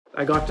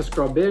I got to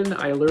scrub in,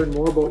 I learned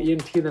more about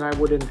ENT than I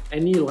would in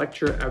any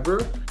lecture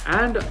ever,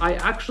 and I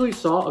actually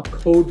saw a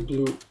code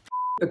blue.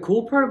 The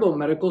cool part about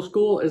medical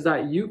school is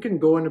that you can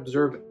go and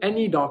observe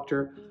any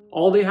doctor.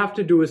 All they have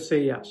to do is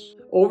say yes.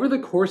 Over the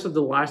course of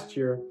the last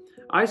year,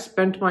 I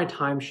spent my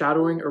time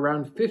shadowing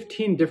around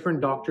 15 different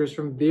doctors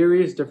from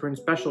various different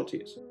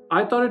specialties.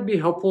 I thought it'd be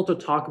helpful to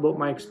talk about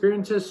my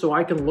experiences so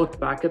I can look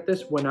back at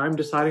this when I'm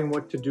deciding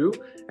what to do,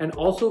 and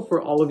also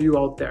for all of you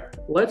out there.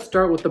 Let's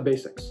start with the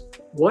basics.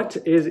 What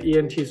is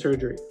ENT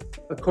surgery?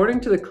 According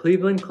to the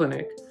Cleveland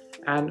Clinic,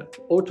 an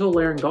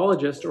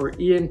otolaryngologist, or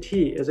ENT,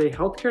 is a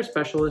healthcare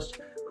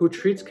specialist who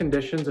treats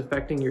conditions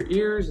affecting your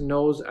ears,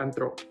 nose, and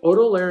throat.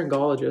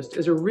 Otolaryngologist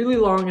is a really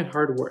long and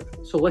hard word,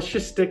 so let's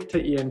just stick to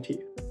ENT.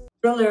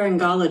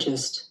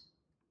 Otolaryngologist.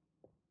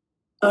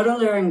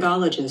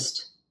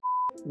 Otolaryngologist.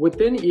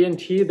 Within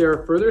ENT, there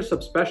are further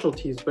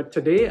subspecialties, but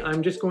today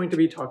I'm just going to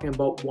be talking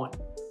about one: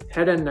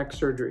 head and neck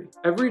surgery.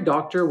 Every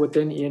doctor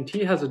within ENT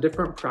has a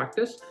different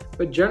practice,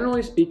 but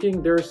generally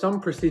speaking, there are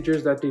some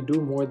procedures that they do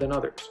more than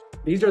others.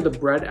 These are the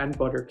bread and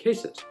butter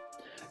cases.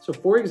 So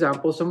for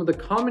example, some of the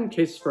common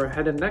cases for a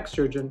head and neck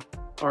surgeon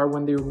are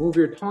when they remove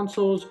your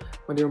tonsils,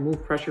 when they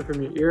remove pressure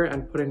from your ear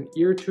and put in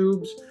ear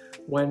tubes,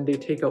 when they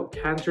take out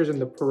cancers in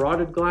the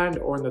parotid gland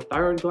or in the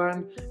thyroid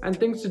gland, and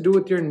things to do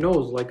with your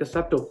nose like a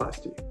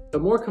septoplasty. The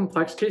more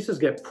complex cases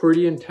get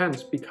pretty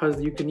intense because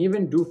you can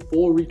even do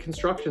full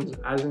reconstructions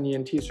as an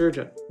ENT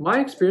surgeon. My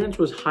experience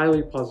was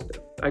highly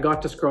positive. I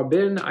got to scrub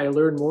in, I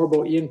learned more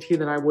about ENT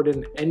than I would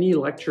in any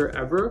lecture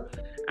ever,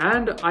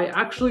 and I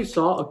actually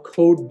saw a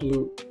code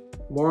blue.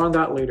 More on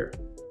that later.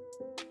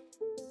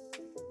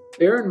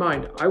 Bear in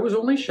mind, I was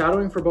only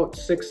shadowing for about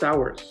 6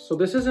 hours, so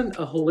this isn't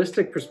a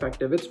holistic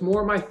perspective, it's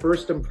more my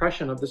first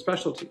impression of the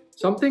specialty.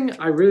 Something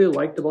I really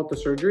liked about the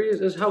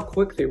surgeries is how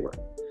quick they were.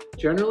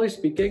 Generally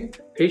speaking,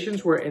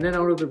 patients were in and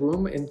out of the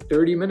room in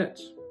 30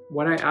 minutes.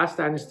 When I asked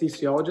the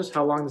anesthesiologist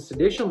how long the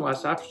sedation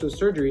lasts after the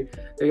surgery,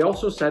 they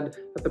also said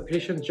that the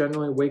patients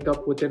generally wake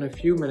up within a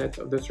few minutes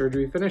of the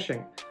surgery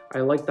finishing. I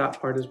like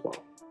that part as well.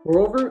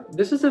 Moreover,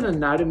 this is an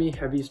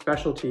anatomy-heavy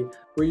specialty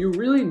where you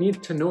really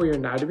need to know your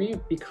anatomy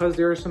because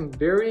there are some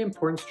very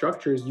important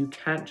structures you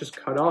can't just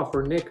cut off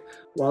or nick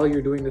while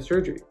you're doing the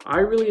surgery.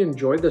 I really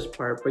enjoyed this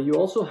part, but you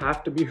also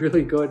have to be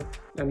really good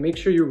and make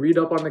sure you read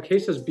up on the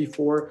cases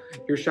before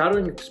your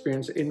shadowing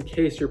experience in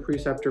case your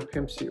preceptor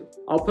pimps you.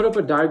 I'll put up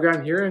a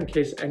diagram here in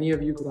case any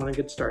of you want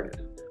to get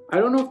started. I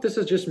don't know if this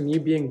is just me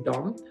being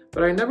dumb,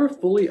 but I never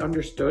fully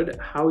understood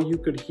how you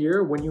could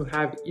hear when you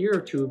have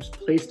ear tubes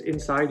placed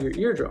inside your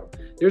eardrum.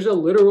 There's a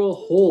literal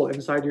hole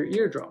inside your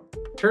eardrum.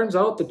 Turns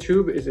out the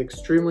tube is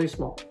extremely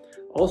small.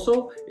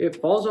 Also,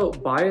 it falls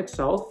out by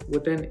itself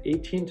within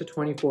 18 to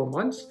 24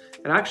 months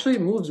and actually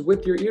moves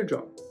with your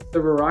eardrum. The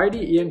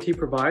variety ENT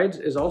provides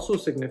is also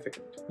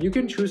significant. You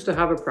can choose to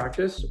have a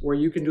practice where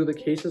you can do the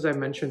cases I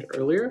mentioned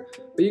earlier,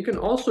 but you can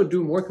also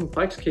do more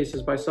complex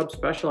cases by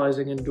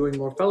subspecializing and doing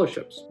more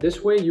fellowships.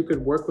 This way you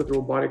could work with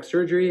robotic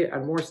surgery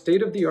and more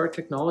state-of-the-art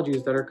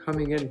technologies that are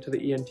coming into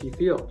the ENT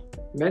field.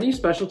 Many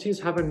specialties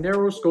have a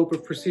narrow scope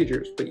of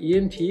procedures, but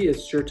ENT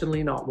is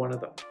certainly not one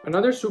of them.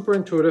 Another super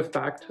intuitive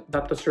fact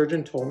that the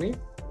surgeon told me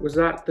was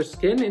that the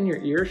skin in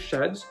your ear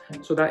sheds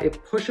so that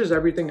it pushes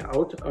everything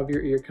out of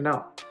your ear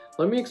canal.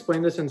 Let me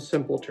explain this in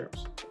simple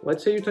terms.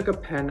 Let's say you took a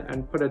pen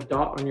and put a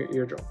dot on your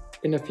eardrum.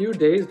 In a few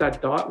days,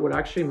 that dot would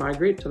actually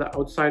migrate to the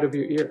outside of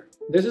your ear.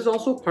 This is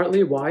also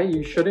partly why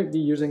you shouldn't be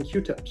using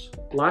Q-tips.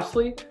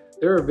 Lastly,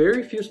 there are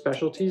very few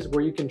specialties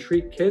where you can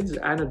treat kids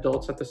and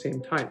adults at the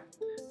same time.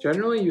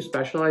 Generally, you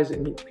specialize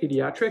in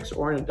pediatrics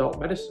or in adult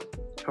medicine.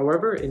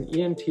 However, in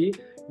ENT,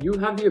 you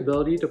have the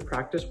ability to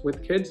practice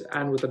with kids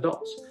and with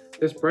adults.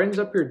 This brightens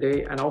up your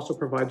day and also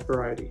provides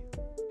variety.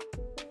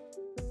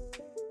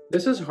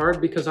 This is hard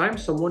because I'm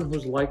someone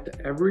who's liked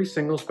every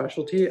single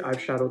specialty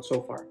I've shadowed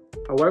so far.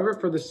 However,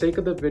 for the sake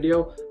of the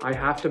video, I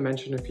have to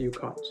mention a few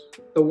cons.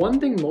 The one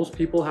thing most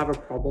people have a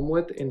problem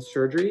with in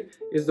surgery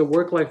is the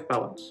work-life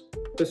balance.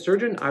 The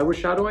surgeon I was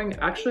shadowing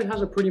actually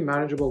has a pretty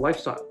manageable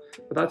lifestyle,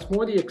 but that's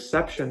more the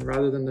exception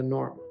rather than the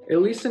norm.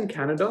 At least in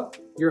Canada,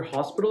 your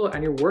hospital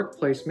and your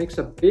workplace makes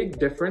a big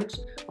difference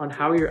on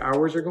how your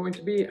hours are going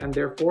to be and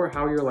therefore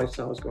how your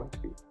lifestyle is going to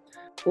be.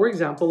 For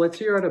example, let's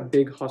say you're at a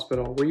big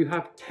hospital where you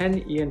have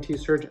 10 ENT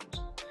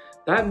surgeons.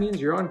 That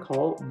means you're on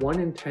call 1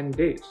 in 10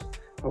 days.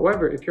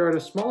 However, if you're at a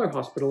smaller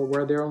hospital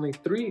where there are only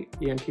 3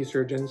 ENT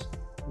surgeons,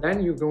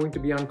 then you're going to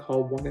be on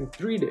call 1 in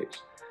 3 days.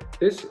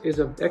 This is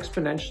an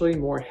exponentially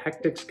more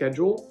hectic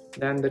schedule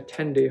than the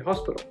 10-day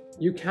hospital.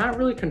 You can't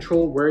really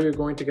control where you're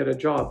going to get a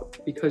job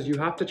because you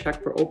have to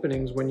check for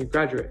openings when you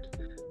graduate.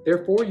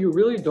 Therefore, you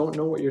really don't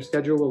know what your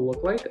schedule will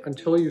look like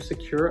until you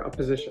secure a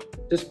position.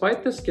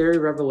 Despite this scary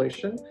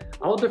revelation,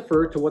 I'll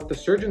defer to what the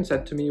surgeon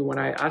said to me when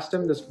I asked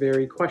him this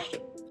very question.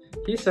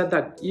 He said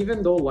that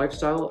even though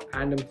lifestyle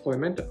and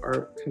employment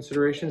are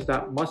considerations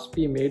that must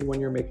be made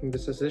when you're making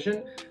this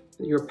decision,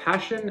 Your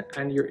passion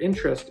and your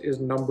interest is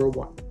number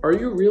one. Are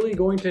you really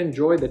going to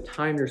enjoy the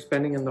time you're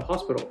spending in the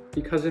hospital?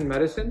 Because in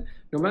medicine,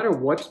 no matter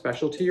what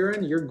specialty you're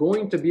in, you're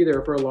going to be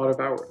there for a lot of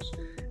hours.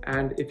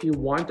 And if you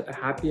want a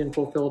happy and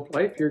fulfilled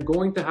life, you're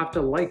going to have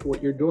to like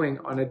what you're doing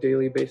on a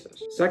daily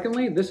basis.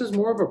 Secondly, this is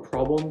more of a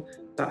problem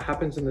that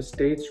happens in the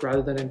States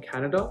rather than in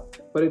Canada,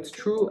 but it's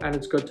true and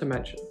it's good to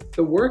mention.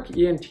 The work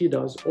ENT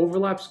does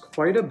overlaps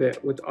quite a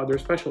bit with other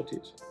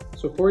specialties.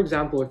 So for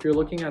example, if you're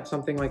looking at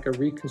something like a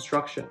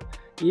reconstruction,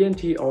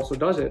 ENT also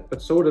does it,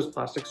 but so does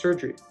plastic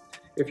surgery.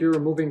 If you're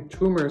removing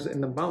tumors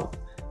in the mouth,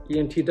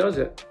 ENT does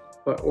it,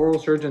 but oral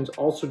surgeons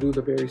also do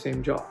the very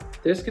same job.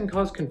 This can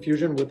cause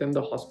confusion within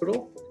the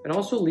hospital and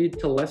also lead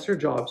to lesser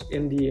jobs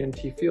in the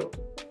ENT field.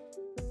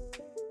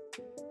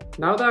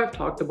 Now that I've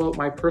talked about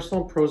my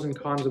personal pros and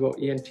cons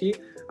about ENT,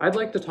 I'd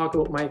like to talk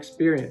about my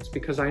experience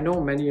because I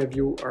know many of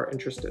you are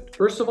interested.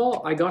 First of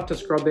all, I got to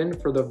scrub in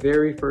for the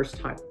very first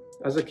time.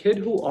 As a kid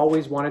who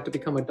always wanted to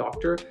become a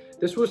doctor,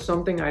 this was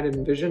something I'd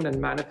envisioned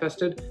and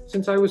manifested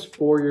since I was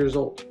 4 years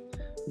old.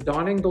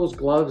 Donning those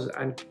gloves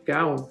and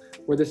gown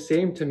were the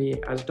same to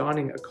me as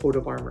donning a coat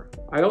of armor.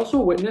 I also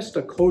witnessed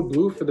a code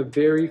blue for the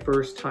very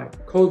first time.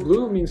 Code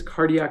blue means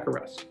cardiac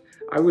arrest.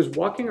 I was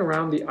walking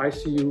around the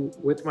ICU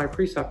with my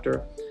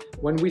preceptor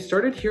when we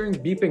started hearing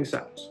beeping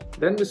sounds.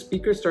 Then the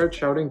speaker started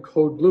shouting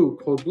code blue,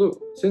 code blue.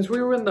 Since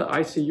we were in the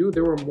ICU,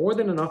 there were more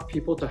than enough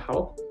people to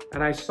help,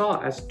 and I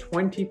saw as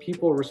 20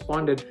 people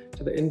responded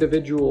to the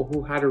individual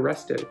who had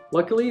arrested.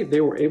 Luckily,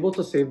 they were able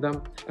to save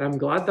them, and I'm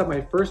glad that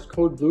my first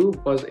code blue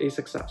was a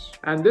success.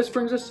 And this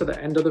brings us to the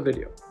end of the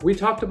video. We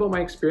talked about my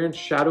experience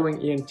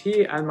shadowing ENT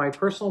and my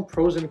personal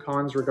pros and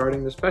cons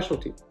regarding the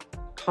specialty.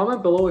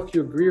 Comment below if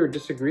you agree or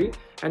disagree,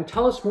 and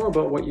tell us more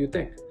about what you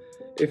think.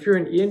 If you're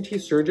an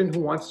ENT surgeon who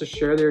wants to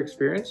share their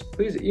experience,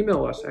 please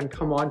email us and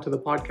come on to the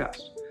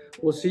podcast.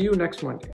 We'll see you next Monday.